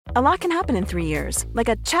A lot can happen in 3 years, like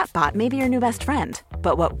a chatbot may be your new best friend.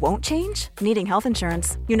 But what won't change? Needing health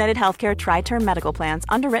insurance. United Healthcare Tri-Term Medical Plans,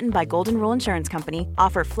 underwritten by Golden Rule Insurance Company,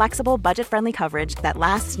 offer flexible, budget-friendly coverage that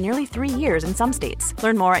lasts nearly 3 years in some states.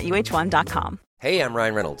 Learn more at uh1.com. Hey, I'm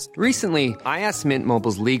Ryan Reynolds. Recently, I asked Mint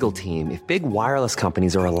Mobile's legal team if big wireless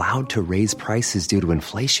companies are allowed to raise prices due to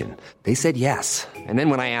inflation. They said yes. And then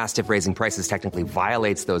when I asked if raising prices technically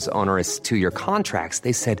violates those onerous two-year contracts,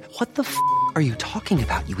 they said, "What the f*** are you talking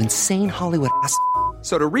about, you insane Hollywood ass?"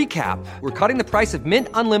 So to recap, we're cutting the price of Mint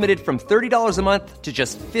Unlimited from $30 a month to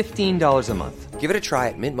just $15 a month. Give it a try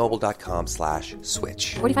at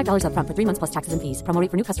mintmobile.com/switch. $45 up front for 3 months plus taxes and fees. Promo rate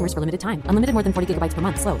for new customers for limited time. Unlimited more than 40 gigabytes per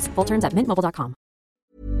month. Slows full terms at mintmobile.com.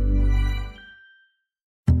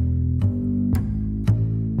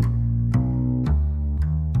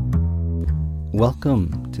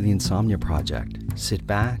 Welcome to the Insomnia Project. Sit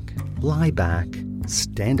back, lie back,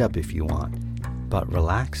 stand up if you want, but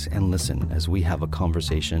relax and listen as we have a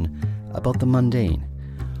conversation about the mundane.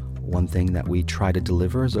 One thing that we try to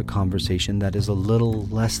deliver is a conversation that is a little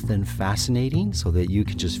less than fascinating so that you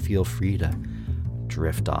can just feel free to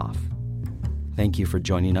drift off. Thank you for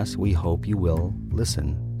joining us. We hope you will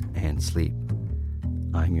listen and sleep.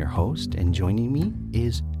 I'm your host, and joining me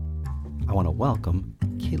is, I want to welcome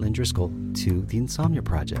Caitlin Driscoll to the Insomnia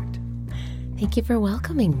Project. Thank you for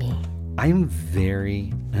welcoming me. I'm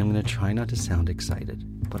going to try not to sound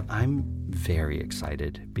excited, but I'm very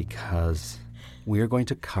excited because we are going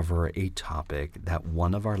to cover a topic that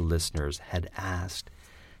one of our listeners had asked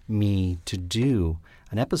me to do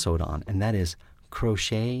an episode on, and that is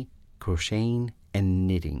crocheting, and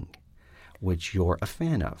knitting, which you're a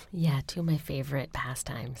fan of. Yeah, two of my favorite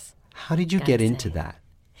pastimes. How did you get into that?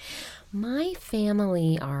 My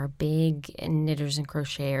family are big knitters and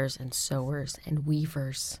crocheters and sewers and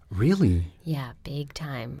weavers. Really? Yeah, big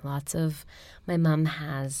time. My mom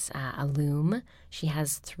has a loom. She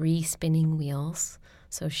has 3 spinning wheels.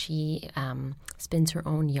 So she spins her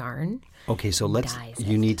own yarn. Okay, so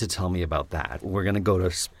you need to tell me about that. We're going to go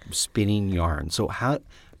to spinning yarn. So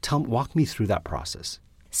walk me through that process.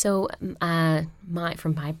 So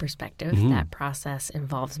from my perspective, that process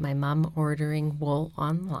involves my mom ordering wool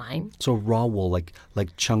online. So raw wool, like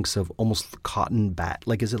chunks of almost cotton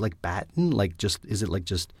is it like batten?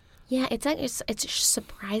 Yeah, it's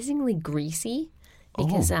surprisingly greasy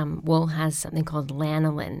because wool has something called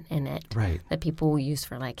lanolin in it, right, that people will use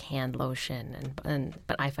for like hand lotion,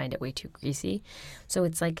 but I find it way too greasy. So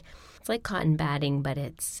it's like cotton batting, but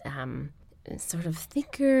it's sort of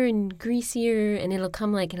thicker and greasier, and it'll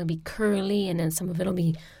be curly, and then some of it'll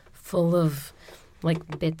be full of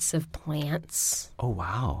like bits of plants. Oh,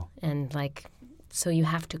 wow. And so you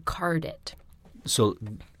have to card it. So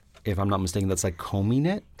if I'm not mistaken, that's like combing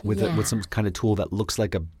it with some kind of tool that looks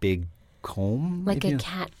like a big comb? Like a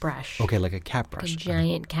cat brush. Okay, like a cat brush. Like a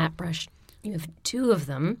giant cat brush. You have 2 of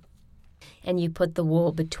them, and you put the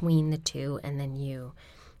wool between the 2, and then you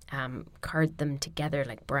card them together,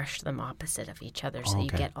 like brush them opposite of each other, so you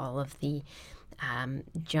get all of the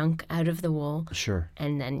junk out of the wool. Sure.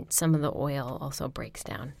 And then some of the oil also breaks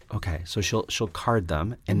down. Okay, so she'll card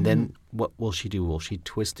them, and then what will she do? Will she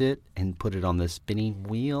twist it and put it on the spinning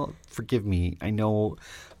wheel? Forgive me, I know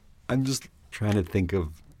I'm just trying to think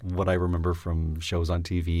of what I remember from shows on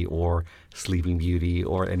TV or Sleeping Beauty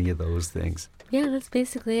or any of those things. Yeah, that's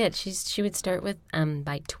basically it. She would start with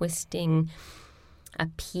by twisting a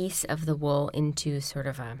piece of the wool into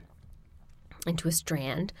into a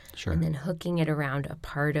strand, sure, and then hooking it around a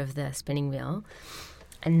part of the spinning wheel.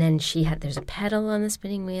 And then there's a pedal on the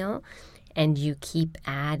spinning wheel, and you keep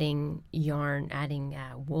adding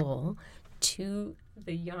wool to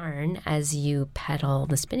the yarn as you pedal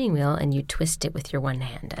the spinning wheel, and you twist it with your one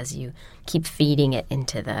hand as you keep feeding it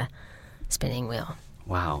into the spinning wheel.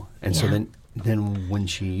 Wow. And so then when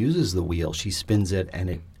she uses the wheel, she spins it and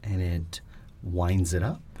it winds it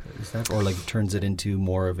up? Is that, or turns it into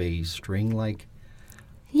more of a string-like?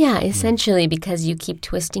 Yeah, essentially, because you keep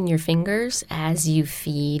twisting your fingers as you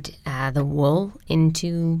feed the wool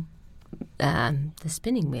into the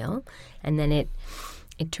spinning wheel, and then it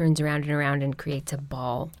turns around and around and creates a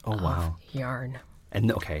ball of yarn.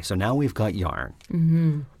 And okay, so now we've got yarn.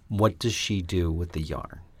 Mm-hmm. What does she do with the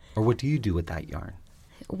yarn? Or what do you do with that yarn?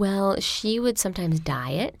 Well, she would sometimes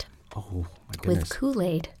dye it. Oh, my goodness. With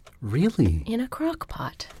Kool-Aid. Really? In a crock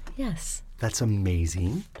pot, yes. That's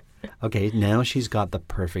amazing. Okay, now she's got the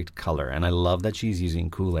perfect color, and I love that she's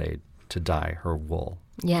using Kool-Aid to dye her wool.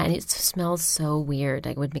 Yeah, and it smells so weird.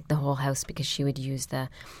 It would make the whole house because she would use the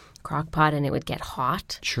crock pot and it would get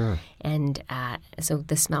hot. Sure. And so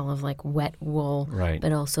the smell of wet wool, right,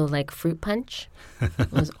 but also fruit punch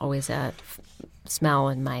was always smell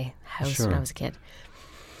in my house when I was a kid.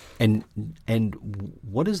 And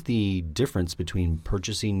what is the difference between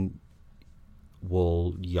purchasing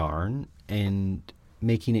wool yarn and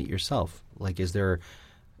making it yourself? Like, is there,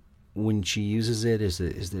 when she uses it, is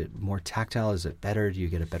it more tactile? Is it better? Do you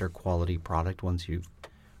get a better quality product once you've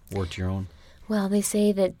worked your own? Well, they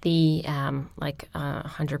say that the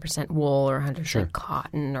 100% wool or 100%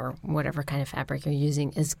 cotton or whatever kind of fabric you're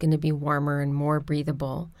using is going to be warmer and more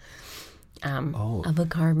breathable of a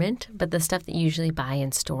garment. But the stuff that you usually buy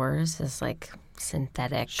in stores is like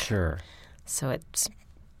synthetic. Sure. So it's,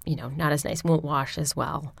 not as nice. Won't wash as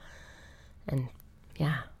well. And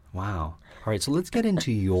yeah. Wow. All right. So let's get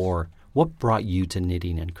into what brought you to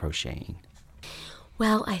knitting and crocheting?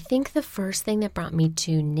 Well, I think the first thing that brought me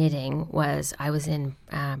to knitting was I was in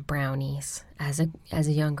brownies as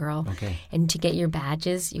a young girl. Okay. And to get your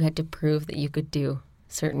badges, you had to prove that you could do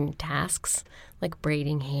certain tasks, like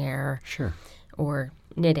braiding hair. Sure. Or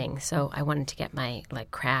knitting. So I wanted to get my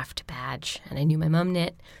craft badge, and I knew my mom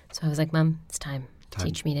knit. So I was like, Mom, it's time.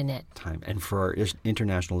 Teach me to knit. And for our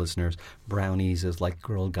international listeners, Brownies is like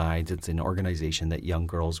Girl Guides. It's an organization that young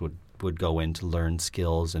girls would go in to learn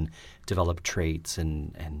skills and develop traits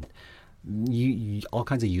and all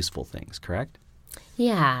kinds of useful things, correct?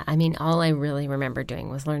 Yeah. I mean, all I really remember doing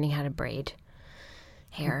was learning how to braid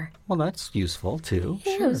hair. Well, that's useful, too.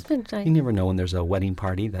 Yeah, sure. It was fun. You never know when there's a wedding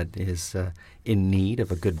party that is in need of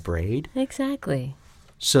a good braid. Exactly.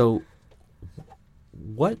 So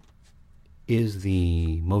what is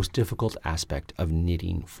the most difficult aspect of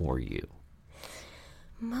knitting for you?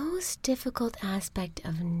 Most difficult aspect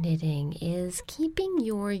of knitting is keeping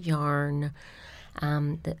your yarn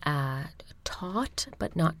taut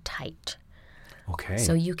but not tight. Okay.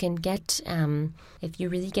 So you can get, if you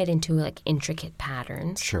really get into intricate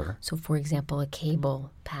patterns. Sure. So for example, a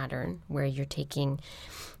cable pattern where you're taking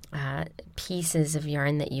pieces of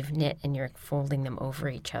yarn that you've knit and you're folding them over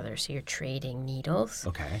each other. So you're trading needles.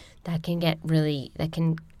 Okay. That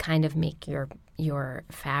can kind of make your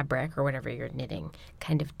fabric or whatever you're knitting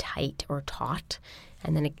kind of tight or taut.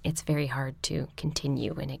 And then it's very hard to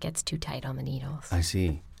continue when it gets too tight on the needles. I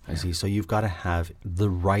see. So you've got to have the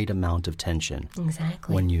right amount of tension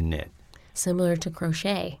when you knit. Similar to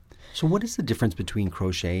crochet. So what is the difference between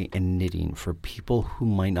crochet and knitting for people who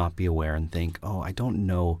might not be aware and think, oh, I don't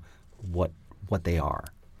know what they are?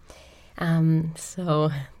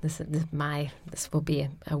 So this will be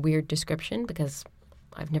a weird description because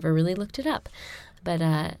I've never really looked it up.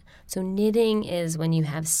 But so knitting is when you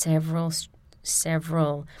have several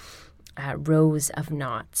rows of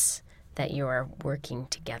knots that you are working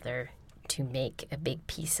together to make a big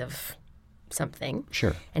piece of something.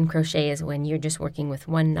 Sure. And crochet is when you're just working with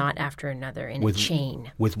one knot after another in a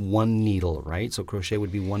chain. With one needle, right? So crochet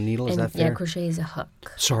would be one needle, is that fair? Yeah, crochet is a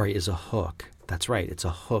hook. Sorry, is a hook. That's right. It's a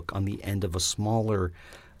hook on the end of a smaller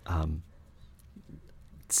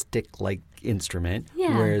stick-like instrument.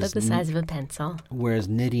 Yeah, about the size of a pencil. Whereas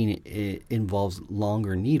knitting involves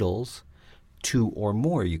longer needles, 2 or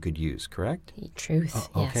more you could use, correct? Truth,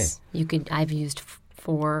 yes. Okay. I've used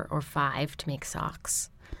 4 or 5 to make socks.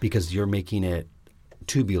 Because you're making it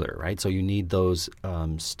tubular, right? So you need those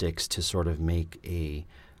sticks to sort of make a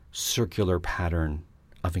circular pattern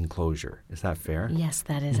of enclosure. Is that fair? Yes,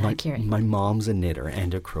 that is accurate. My mom's a knitter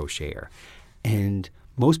and a crocheter. And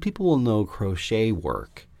most people will know crochet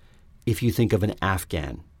work if you think of an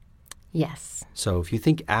Afghan. Yes. So if you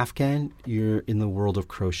think Afghan, you're in the world of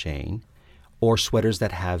crocheting, or sweaters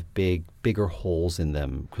that have bigger holes in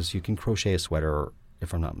them, because you can crochet a sweater,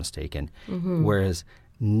 if I'm not mistaken, whereas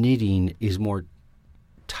knitting is more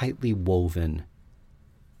tightly woven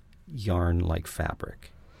yarn-like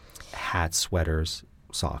fabric. Hats, sweaters,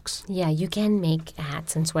 socks. Yeah, you can make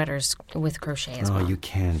hats and sweaters with crochet as well. Oh, you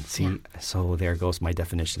can. See, so there goes my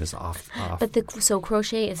definition is off. But so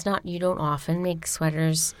crochet is not, you don't often make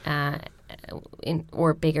sweaters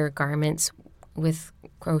or bigger garments with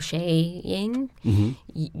crocheting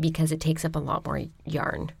because it takes up a lot more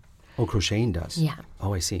yarn. Oh, crocheting does? Yeah.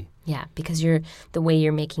 Oh, I see. Yeah, because the way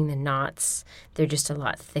you're making the knots, they're just a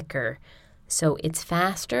lot thicker. So it's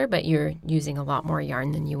faster, but you're using a lot more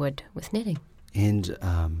yarn than you would with knitting. And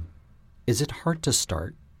is it hard to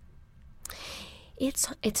start?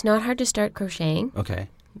 It's not hard to start crocheting. Okay.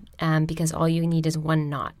 Because all you need is one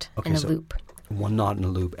knot and a loop. One knot and a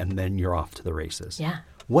loop, and then you're off to the races. Yeah.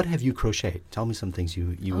 What have you crocheted? Tell me some things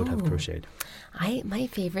you would have crocheted. My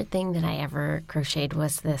favorite thing that I ever crocheted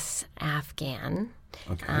was this Afghan.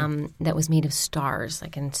 Okay. That was made of stars,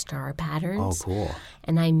 like in star patterns. Oh, cool.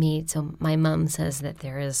 And so my mom says that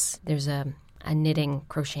there's a a knitting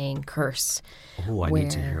crocheting curse. Oh, I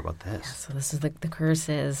need to hear about this. Yeah, so this is the curse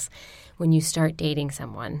is when you start dating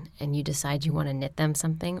someone and you decide you want to knit them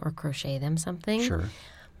something or crochet them something. Sure.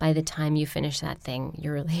 By the time you finish that thing,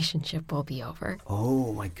 your relationship will be over.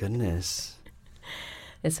 Oh, my goodness.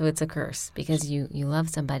 And so it's a curse because you love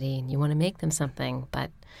somebody and you want to make them something,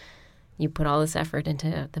 but you put all this effort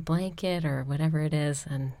into the blanket or whatever it is,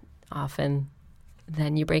 and often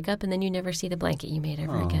then you break up and then you never see the blanket you made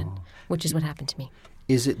ever again, which is what happened to me.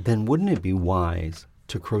 Wouldn't it be wise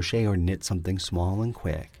to crochet or knit something small and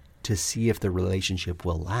quick to see if the relationship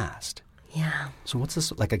will last? Yeah. So what's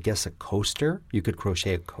this, like, I guess a coaster? You could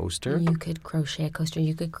crochet a coaster? You could crochet a coaster.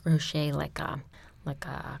 You could crochet like a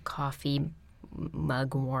coffee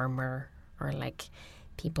mug warmer, or like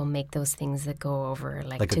people make those things that go over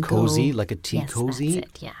like a cozy, like a tea cozy? That's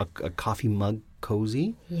it, yeah. A coffee mug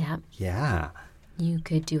cozy? Yeah. Yeah. You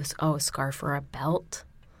could do a scarf or a belt.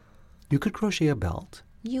 You could crochet a belt.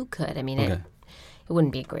 You could. I mean, Okay. it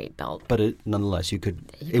wouldn't be a great belt. But nonetheless, it could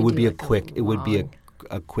would do be like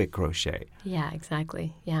a quick crochet. Yeah,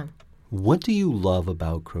 exactly. Yeah. What do you love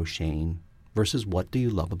about crocheting versus what do you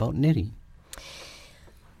love about knitting?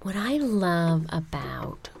 What I love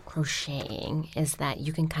about crocheting is that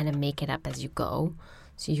you can kind of make it up as you go.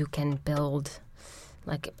 So you can build,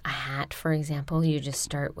 like a hat, for example. You just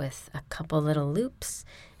start with a couple little loops,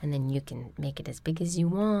 and then you can make it as big as you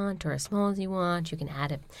want or as small as you want. You can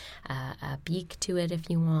add a beak to it if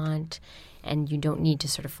you want, and you don't need to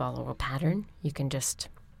sort of follow a pattern. You can just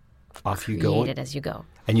create it as you go.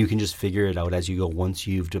 And you can just figure it out as you go once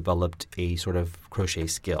you've developed a sort of crochet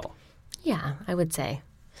skill. Yeah, I would say.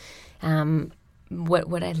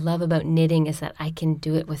 What I love about knitting is that I can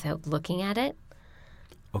do it without looking at it.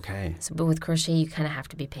 Okay. So, but with crochet, you kind of have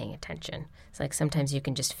to be paying attention. It's like sometimes you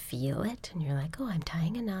can just feel it, and you're like, oh, I'm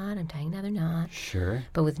tying a knot, I'm tying another knot. Sure.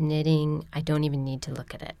 But with knitting, I don't even need to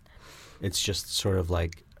look at it. It's just sort of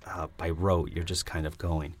like by rote, you're just kind of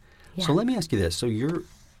going. Yeah. So let me ask you this. So you're,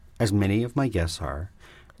 as many of my guests are,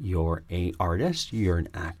 you're an artist, you're an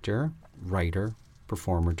actor, writer,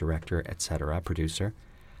 performer, director, etc., producer.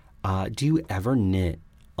 Do you ever knit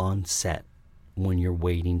on set when you're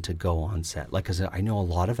waiting to go on set? Like, 'cause I know a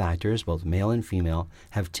lot of actors, both male and female,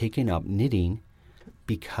 have taken up knitting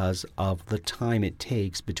because of the time it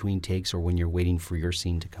takes between takes or when you're waiting for your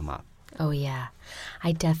scene to come up. Oh, yeah.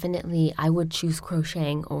 I would choose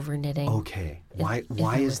crocheting over knitting. Okay. Why if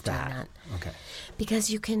I was is doing that? Okay.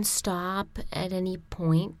 Because you can stop at any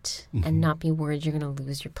point and not be worried you're going to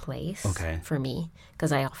lose your place. Okay. For me,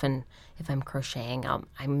 because I often, if I'm crocheting,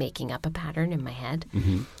 I'm making up a pattern in my head.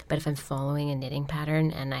 But if I'm following a knitting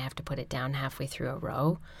pattern and I have to put it down halfway through a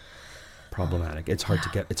row, Problematic. It's hard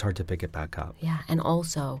to pick it back up. yeah. And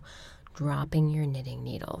also, dropping your knitting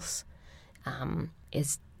needles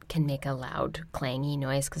can make a loud clangy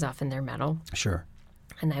noise because often they're metal. Sure.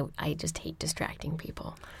 And I just hate distracting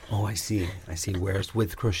people. Oh, I see. Whereas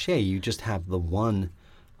with crochet, you just have the one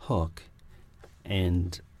hook,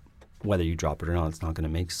 and whether you drop it or not, it's not going to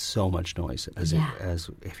make so much noise as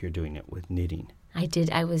if you're doing it with knitting.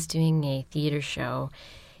 I was doing a theater show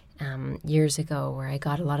years ago where I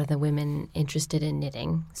got a lot of the women interested in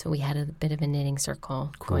knitting. So we had a bit of a knitting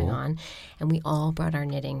circle going on, and we all brought our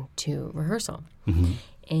knitting to rehearsal.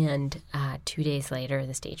 And 2 days later,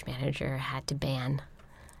 the stage manager had to ban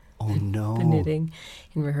Oh, no. the knitting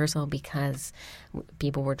in rehearsal because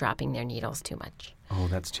people were dropping their needles too much. Oh,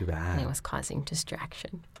 that's too bad. And it was causing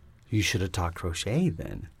distraction. You should have taught crochet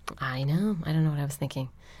then. I know. I don't know what I was thinking.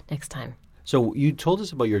 Next time. So you told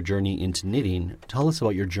us about your journey into knitting. Tell us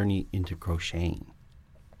about your journey into crocheting.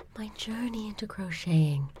 My journey into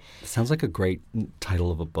crocheting. It sounds like a great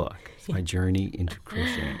title of a book. My journey into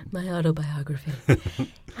crocheting. My autobiography.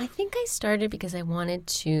 I think I started because I just wanted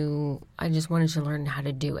to learn how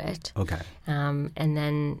to do it. Okay. And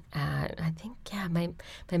then I think,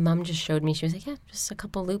 my mom just showed me. She was like, yeah, just a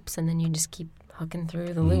couple loops, and then you just keep hooking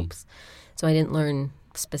through the loops. So I didn't learn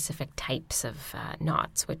specific types of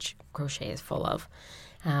knots, which crochet is full of.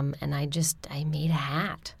 And I made a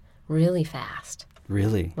hat really fast.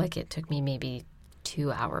 Really? Like it took me maybe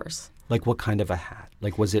 2 hours. Like what kind of a hat?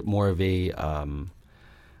 Like was it more of a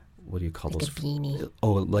what do you call those? Like a beanie.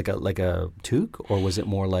 Oh, like a toque, or was it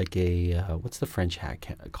more like a what's the French hat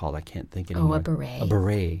called? I can't think anymore. Oh, a beret. A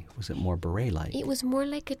beret. Was it more beret-like? It was more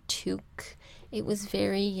like a toque. It was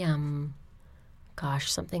very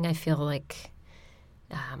something I feel like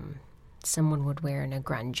someone would wear in a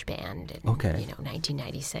grunge band in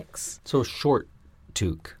 1996. So short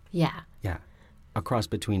toque. Yeah. Yeah. A cross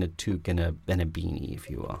between a toque and a beanie, if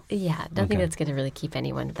you will. Yeah, nothing that's going to really keep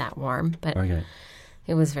anyone that warm, but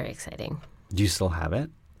it was very exciting. Do you still have it?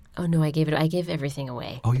 Oh, no, I gave everything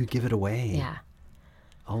away. Oh, you give it away? Yeah.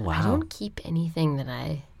 Oh, wow. I don't keep anything that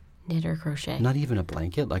I knit or crochet. Not even a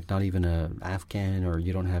blanket? Like not even a Afghan, or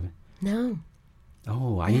you don't have... No.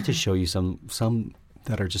 Oh, I need to show you some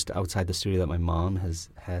that are just outside the studio that my mom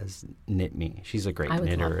has knit me. She's a great I would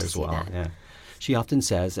knitter love to as see well. that. Yeah. She often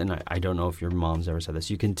says, and I don't know if your mom's ever said this,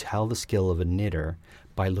 you can tell the skill of a knitter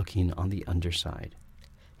by looking on the underside.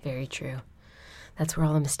 Very true. That's where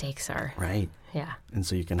all the mistakes are. Right. Yeah. And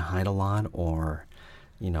so you can hide a lot, or,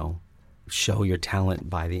 show your talent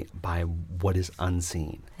by what is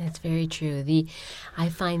unseen. It's very true. I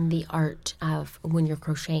find the art of when you're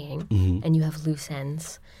crocheting Mm-hmm. and you have loose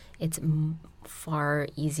ends, it's far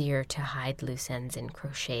easier to hide loose ends in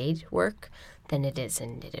crocheted work than it is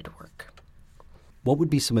in knitted work. What would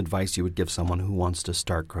be some advice you would give someone who wants to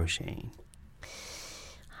start crocheting?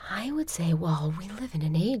 I would say, well, we live in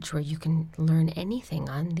an age where you can learn anything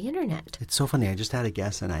on the internet. It's so funny. I just had a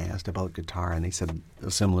guest and I asked about guitar and they said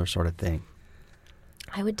a similar sort of thing.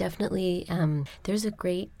 I would definitely, there's a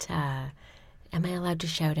great, am I allowed to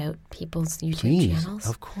shout out people's YouTube channels?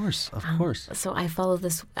 Of course, of course. So I follow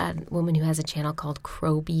this woman who has a channel called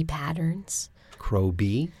Croby Patterns.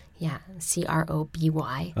 Croby? Yeah,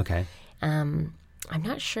 Croby. Okay. I'm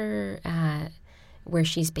not sure where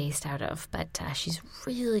she's based out of, but she's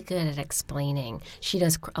really good at explaining. She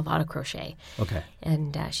does a lot of crochet. Okay.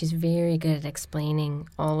 And she's very good at explaining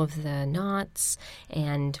all of the knots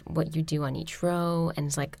and what you do on each row. And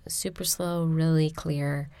it's like super slow, really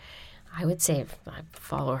clear. I would say I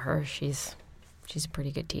follow her. She's a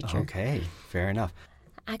pretty good teacher. Okay, fair enough.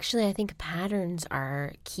 Actually, I think patterns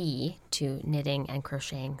are key to knitting and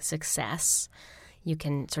crocheting success. You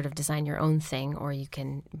can sort of design your own thing, or you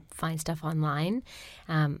can find stuff online.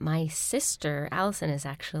 My sister, Allison, is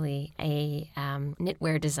actually a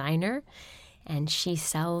knitwear designer, and she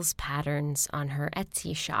sells patterns on her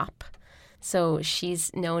Etsy shop. So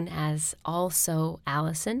she's known as Also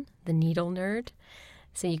Allison, the Needle Nerd.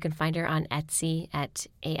 So you can find her on Etsy at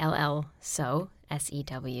ALL Sew,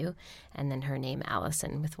 SEW, and then her name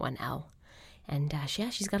Allison with one L. And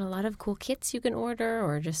she's got a lot of cool kits you can order,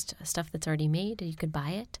 or just stuff that's already made. You could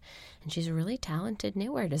buy it. And she's a really talented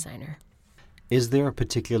knitwear designer. Is there a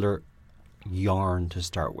particular yarn to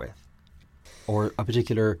start with, or a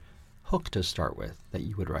particular hook to start with that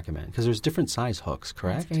you would recommend? Because there's different size hooks,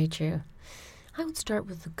 correct? That's very true. I would start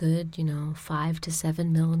with a good, 5 to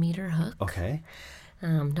 7 millimeter hook. Okay.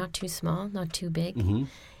 Not too small, not too big. Mm-hmm.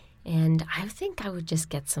 And I think I would just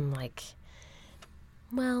get some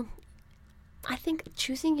I think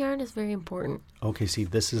choosing yarn is very important. Okay, see,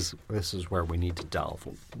 this is where we need to delve.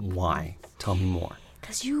 Why? Tell me more.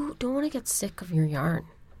 Because you don't want to get sick of your yarn.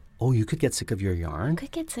 Oh, you could get sick of your yarn? You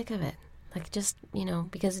could get sick of it. Because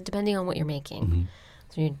depending on what you're making. Mm-hmm.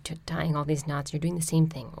 So you're tying all these knots. You're doing the same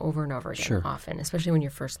thing over and over again often, especially when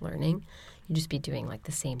you're first learning. You just be doing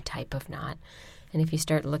the same type of knot. And if you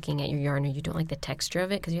start looking at your yarn and you don't like the texture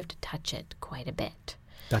of it, because you have to touch it quite a bit.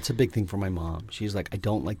 That's a big thing for my mom. She's like, I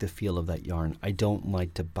don't like the feel of that yarn. I don't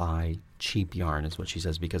like to buy cheap yarn, is what she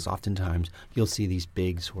says, because oftentimes you'll see these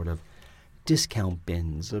big sort of discount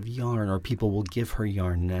bins of yarn, or people will give her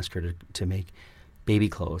yarn and ask her to make baby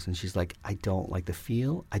clothes. And she's like, I don't like the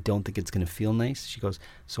feel. I don't think it's going to feel nice. She goes,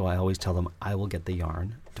 so I always tell them, I will get the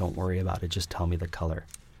yarn. Don't worry about it. Just tell me the color.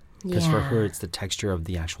 Because for her, it's the texture of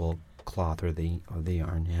the actual cloth or the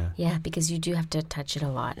yarn, yeah. Yeah, because you do have to touch it a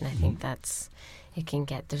lot, and I think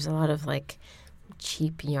there's a lot of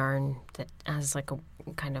cheap yarn that has a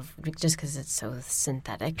kind of, just because it's so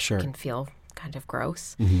synthetic, can feel kind of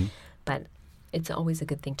gross. Mm-hmm. But it's always a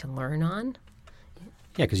good thing to learn on.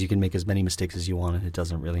 Yeah, because you can make as many mistakes as you want and it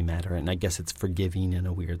doesn't really matter. And I guess it's forgiving in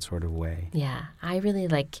a weird sort of way. Yeah, I really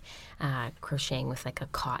like crocheting with a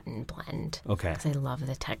cotton blend. Okay. Because I love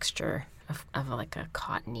the texture of a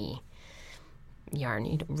cottony yarn.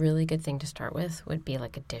 A really good thing to start with would be a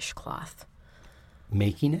dishcloth.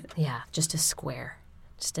 Making it? Yeah, just a square.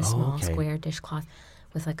 Just a small square dishcloth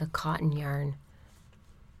with a cotton yarn.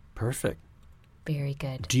 Perfect. Very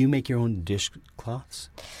good. Do you make your own dishcloths?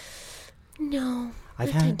 No. I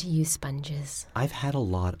tend to use sponges. I've had a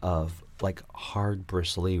lot of hard,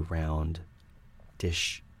 bristly, round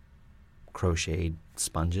dish crocheted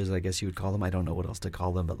sponges, I guess you would call them. I don't know what else to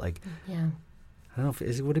call them, but yeah. I don't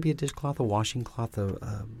know, would it be a dishcloth, a washing cloth,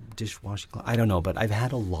 a dishwashing cloth? I don't know, but I've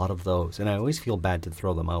had a lot of those, and I always feel bad to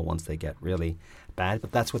throw them out once they get really bad,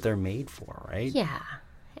 but that's what they're made for, right? Yeah.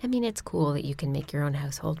 I mean, it's cool that you can make your own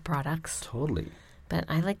household products. Totally. But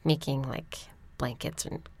I like making, blankets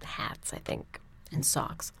and hats, I think, and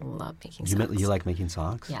socks. I love making socks. You like making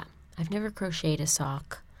socks? Yeah. I've never crocheted a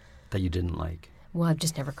sock. That you didn't like? Well, I've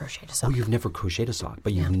just never crocheted a Oh, sock. you've never crocheted a sock,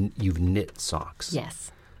 but you've knit socks.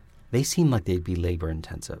 Yes. They seem like they'd be labor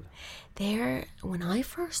intensive. When I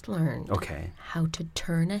first learned how to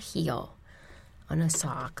turn a heel on a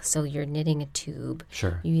sock, so you're knitting a tube.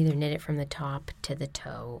 Sure. You either knit it from the top to the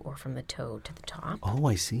toe or from the toe to the top. Oh,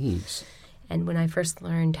 I see. And when I first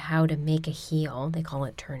learned how to make a heel, they call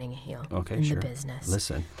it turning a heel in the business.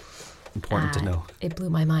 Listen, important to know. It blew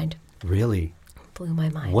my mind. Really? Blew my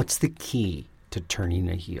mind. What's the key to turning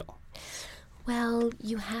a heel? Well,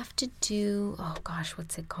 you have to do,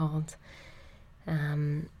 what's it called?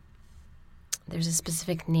 There's a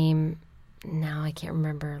specific name now, I can't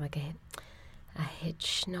remember, like a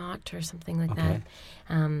hitch knot or something like that.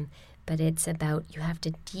 But it's about, you have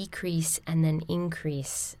to decrease and then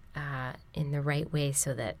increase in the right way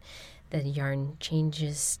so that the yarn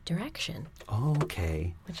changes direction. Oh,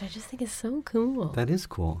 okay. Which I just think is so cool. That is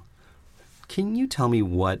cool. Can you tell me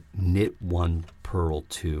what knit one, purl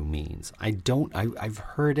two means? I've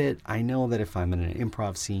heard it. I know that if I'm in an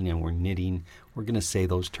improv scene and we're knitting, we're going to say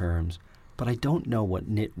those terms. But I don't know what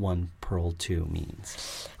knit one, purl two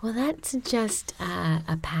means. Well, that's just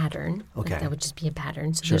a pattern. Okay. Like that would just be a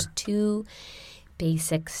pattern. So Sure. there's two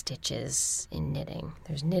basic stitches in knitting.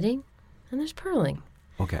 There's knitting and there's purling.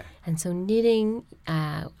 Okay. And so knitting,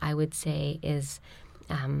 I would say, is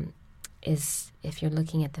if you're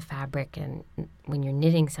looking at the fabric and when you're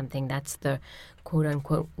knitting something, that's the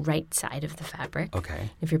quote-unquote right side of the fabric. Okay.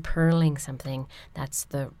 If you're purling something, that's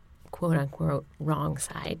the quote-unquote wrong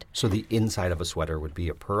side. So the inside of a sweater would be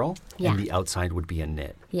a purl, Yeah. and the outside would be a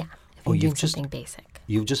knit. Yeah, if you're you've doing just- something basic.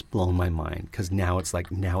 You've just blown my mind, because now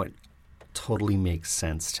it totally makes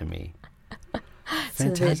sense to me. So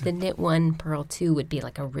Fantastic. the knit one, purl two would be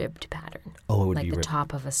like a ribbed pattern. Oh, it would like be the ribbed.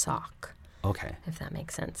 top of a sock, Okay. if that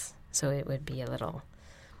makes sense. So it would be a little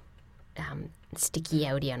sticky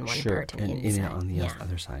outy on one Sure. part and And inside. on the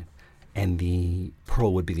other side. And the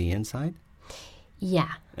purl would be the inside,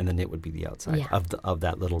 Yeah, and the knit would be the outside Yeah. of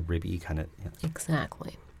that little ribby kind of. Yeah.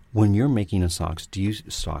 exactly. When you're making a sock, do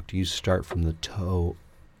you start from the toe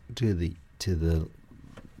to the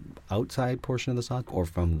outside portion of the sock, or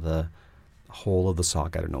from the whole of the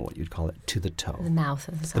sock? I don't know what you'd call it, to the toe. The mouth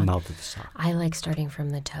of the sock. The mouth of the sock. I like starting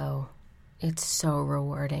from the toe. It's so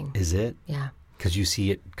rewarding. Is it? Yeah, Because you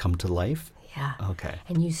see it come to life? yeah. Okay.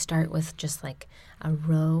 And you start with just like a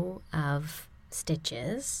row of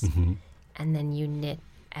stitches, Mm-hmm. and then you knit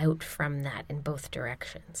out from that in both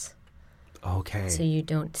directions. Okay. So you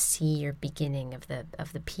don't see your beginning of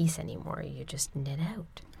the piece anymore. You just knit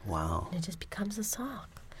out. Wow. And it just becomes a sock.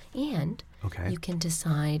 And Okay. you can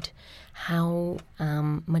decide how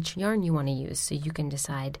much yarn you want to use. So you can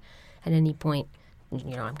decide at any point, I'm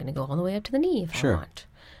going to go all the way up to the knee if Sure. I want.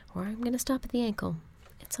 Or I'm going to stop at the ankle.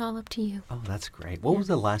 It's all up to you. Oh, that's great. What was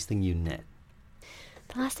the last thing you knit?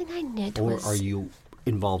 The last thing I knit Or was... are you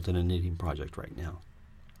involved in a knitting project right now?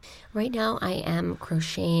 Right now I am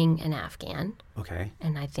crocheting an Afghan. Okay.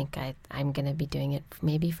 And I think I'm going to be doing it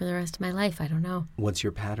maybe for the rest of my life. I don't know. What's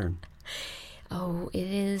your pattern? Oh, it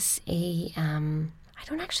is I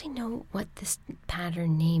don't actually know what this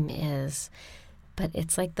pattern name is, but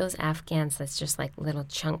it's like those Afghans that's just like little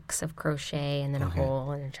chunks of crochet and then Okay. a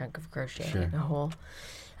hole and a chunk of crochet Sure. and a hole.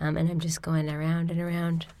 And I'm just going around and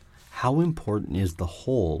around. How important is the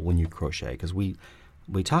hole when you crochet? Because we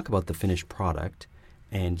talk about the finished product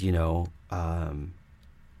and,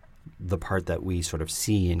 the part that we sort of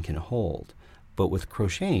see and can hold. But with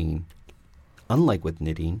crocheting, unlike with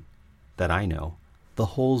knitting that I know, the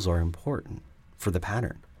holes are important for the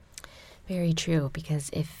pattern. Very true, because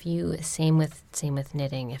if you same with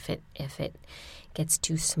knitting, if it gets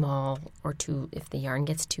too small or if the yarn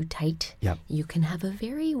gets too tight, Yep. you can have a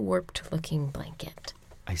very warped looking blanket.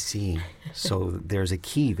 I see. So there's a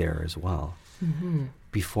key there as well. Mm-hmm.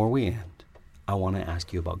 Before we end, I want to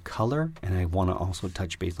ask you about color, and I want to also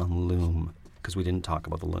touch base on loom, because we didn't talk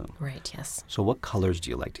about the loom. Right, yes. So what colors do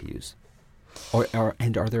you like to use?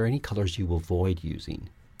 And are there any colors you avoid using?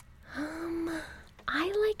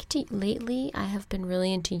 Lately I have been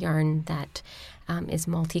really into yarn that is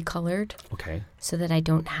multicolored, Okay. so that I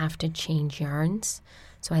don't have to change yarns.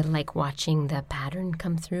 So I like watching the pattern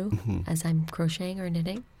come through as I'm crocheting or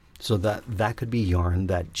knitting. So that could be yarn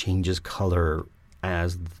that changes color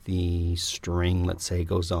as the string, let's say,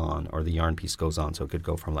 goes on, or the yarn piece goes on. So it could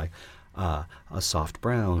go from like a soft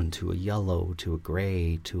brown to a yellow to a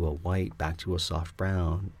gray to a white back to a soft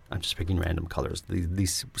brown. I'm just picking random colors.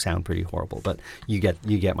 These sound pretty horrible, but you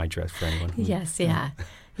get my drift for anyone. Yes, yeah.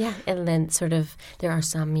 Yeah, and then sort of there are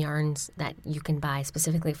some yarns that you can buy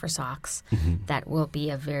specifically for socks that will be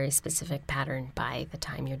a very specific pattern by the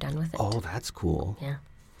time you're done with it. Oh, that's cool. Yeah.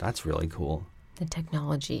 That's really cool. The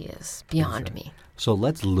technology is beyond me. So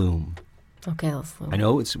let's loom. Okay, let's loom. I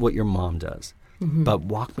know it's what your mom does, but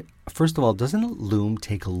first of all, doesn't a loom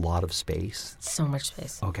take a lot of space? So much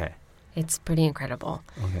space. Okay. It's pretty incredible.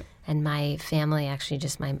 Okay. And my family actually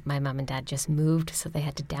my mom and dad just moved, so they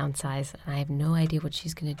had to downsize. And I have no idea what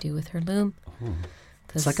she's going to do with her loom.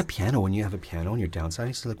 It's like a piano. When you have a piano and you're downsizing,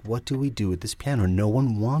 it's like, what do we do with this piano? No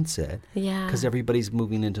one wants it. Yeah. Because everybody's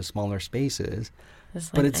moving into smaller spaces.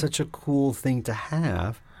 But it's such a cool thing to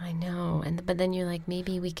have. I know. But then you're like,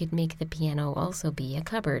 maybe we could make the piano also be a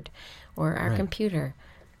cupboard or our computer.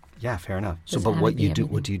 Yeah, fair enough. Doesn't But have what to be do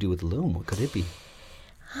everything. you do with the loom? What could it be?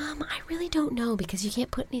 I really don't know because you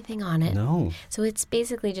can't put anything on it. No. So it's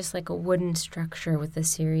basically just like a wooden structure with a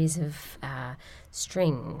series of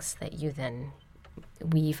strings that you then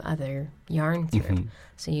weave other yarn through.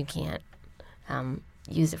 So you can't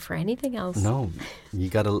use it for anything else. No. You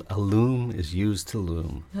got a loom is used to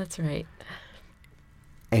loom. That's right.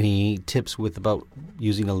 Any tips about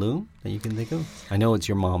using a loom that you can think of? I know it's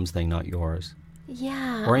your mom's thing, not yours.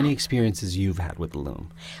 Yeah. Or any experiences you've had with the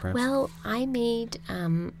loom, perhaps? Well, I made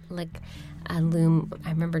like a loom. I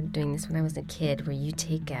remember doing this when I was a kid, where you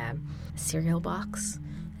take a cereal box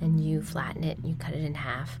and you flatten it, and you cut it in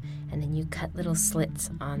half, and then you cut little slits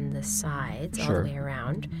on the sides all the way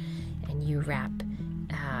around, and you wrap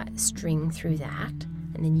string through that,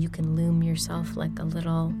 and then you can loom yourself like a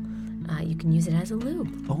little. You can use it as a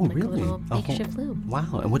loom. Oh, like really? A little makeshift loom.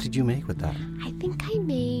 Wow. And what did you make with that? I think I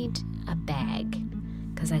made a bag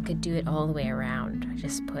because I could do it all the way around. I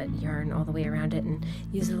just put yarn all the way around it and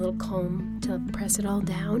use a little comb to press it all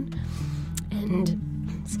down.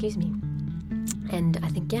 And, excuse me. And I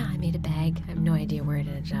think, I made a bag. I have no idea where it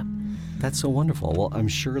ended up. That's so wonderful. Well, I'm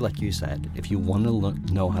sure, like you said, if you want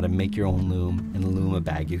to know how to make your own loom and loom a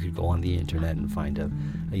bag, you could go on the internet and find a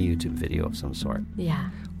YouTube video of some sort. Yeah.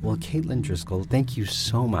 Well, Caitlin Driscoll, thank you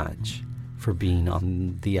so much for being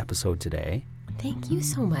on the episode today. Thank you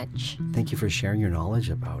so much. Thank you for sharing your knowledge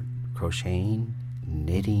about crocheting,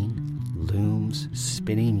 knitting, looms,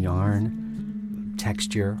 spinning yarn,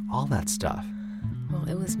 texture, all that stuff. Well,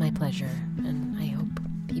 it was my pleasure, and I hope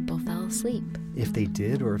people fell asleep. If they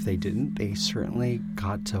did or if they didn't, they certainly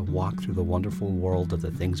got to walk through the wonderful world of the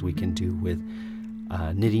things we can do with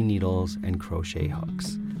knitting needles and crochet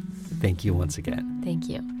hooks. Thank you once again. Thank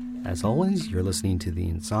you. As always, you're listening to The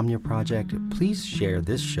Insomnia Project. Please share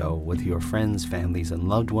this show with your friends, families, and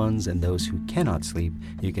loved ones, and those who cannot sleep.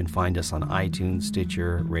 You can find us on iTunes,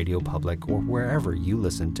 Stitcher, Radio Public, or wherever you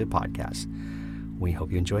listen to podcasts. We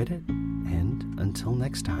hope you enjoyed it, and until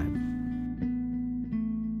next time.